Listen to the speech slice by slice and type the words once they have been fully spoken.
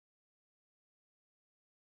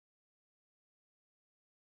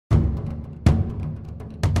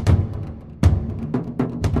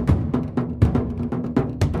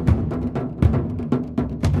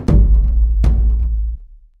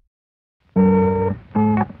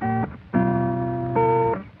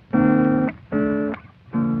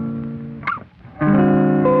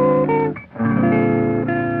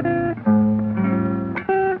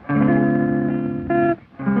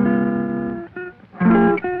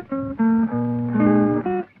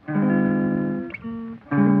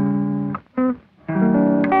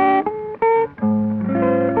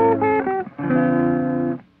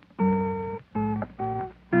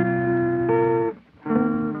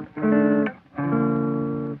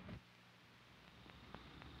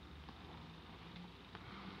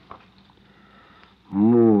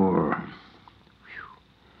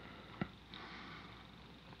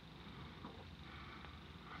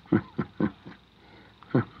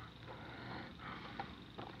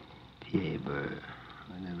Faber,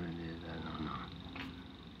 whatever it is, I don't know.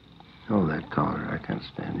 Oh, that caller, I can't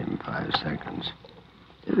stand him 5 seconds.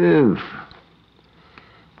 Oof.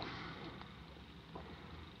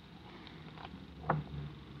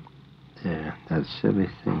 There, that silly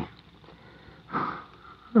thing. Huh.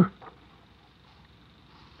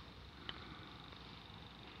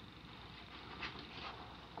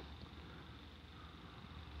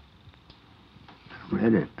 I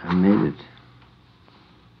read it. I made it.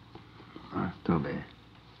 Tobey.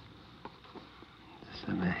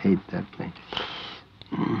 I hate that thing.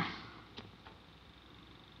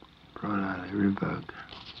 Brought out every bug.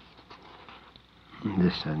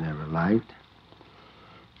 This I never liked.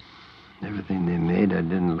 Everything they made I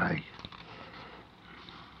didn't like.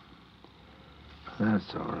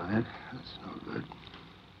 That's all right. That's no good.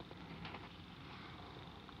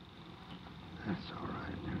 That's all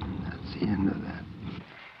right. That's the end of that.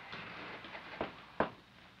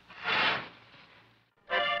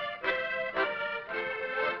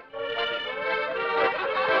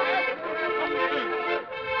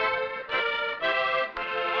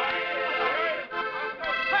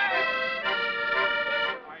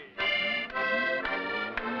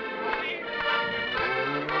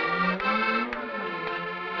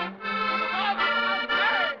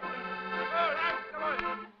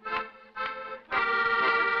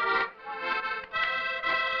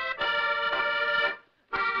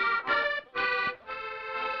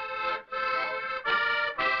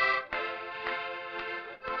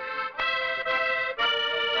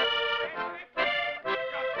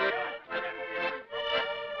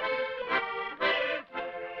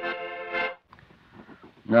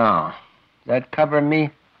 No. Does that cover me?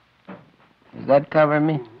 Does that cover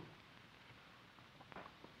me?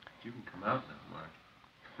 You can come out now, Mark.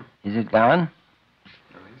 Is it gone?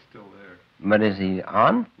 No, he's still there. But is he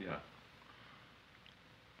on? Yeah.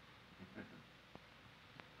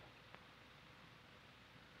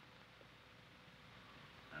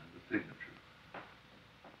 And the signature.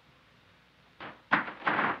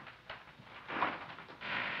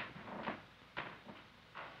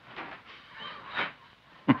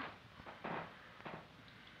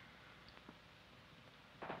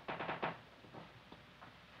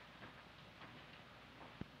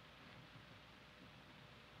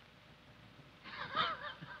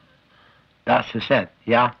 Das ist it,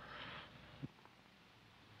 yeah?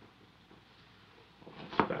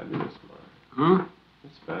 That's fabulous, Mark. Hmm?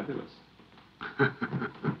 That's fabulous.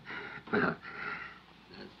 Well,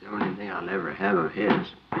 that's the only thing I'll ever have of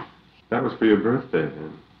his. That was for your birthday,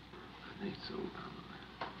 then? I think so, probably.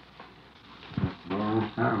 That's a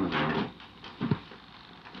long time ago.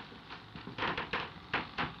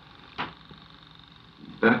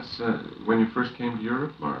 That's when you first came to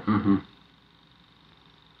Europe, Mark? Mm-hmm.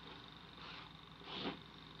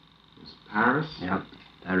 It was Paris? Yep,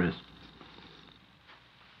 Paris.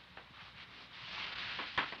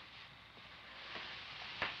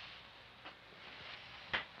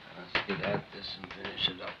 Let's get at this and finish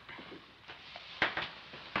it up.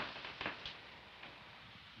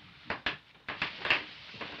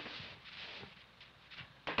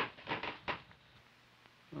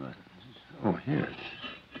 Oh, here.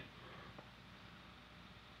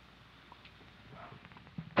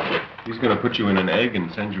 He's going to put you in an egg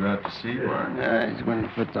and send you out to sea, Mark. He's going to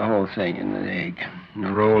put the whole thing in the egg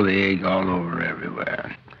and roll the egg all over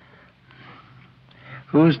everywhere.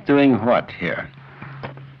 Who's doing what here?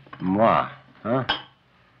 Moi, huh?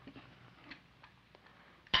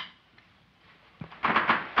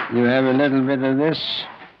 You have a little bit of this?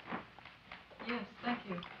 Yes, thank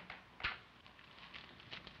you.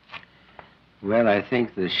 Well, I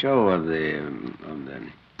think the show of the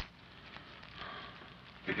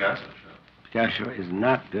Picasso show. Picasso is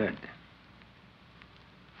not good.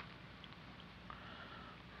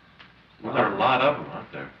 Well, there are a lot of them,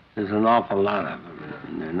 aren't there? There's an awful lot of them,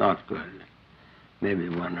 and they're not good. Maybe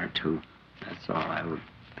one or two. That's all I would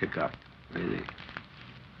pick up, really.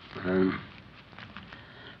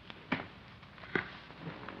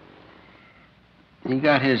 He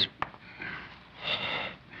got his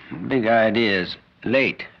big ideas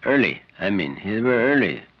early. I mean, they were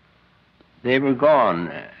early. They were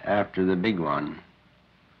gone after the big one.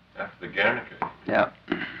 After the Guernica. Yeah.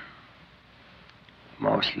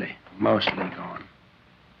 Mostly gone.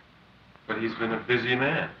 But he's been a busy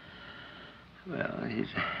man. Well,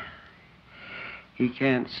 he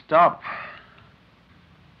can't stop.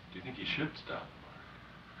 Do you think he should stop?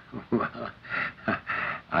 Well,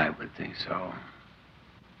 I would think so.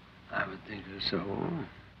 I would think so.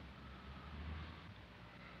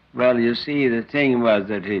 Well, you see, the thing was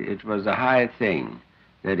that it was a high thing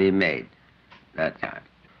that he made that time.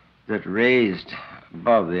 that raised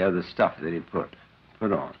above the other stuff that he put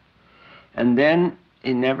on. And then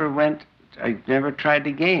he I never tried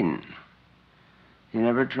again. He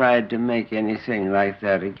never tried to make anything like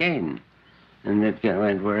that again. And it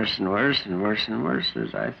went worse and worse and worse and worse,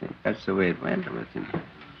 as I think. That's the way it went with him.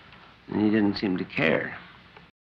 And he didn't seem to care.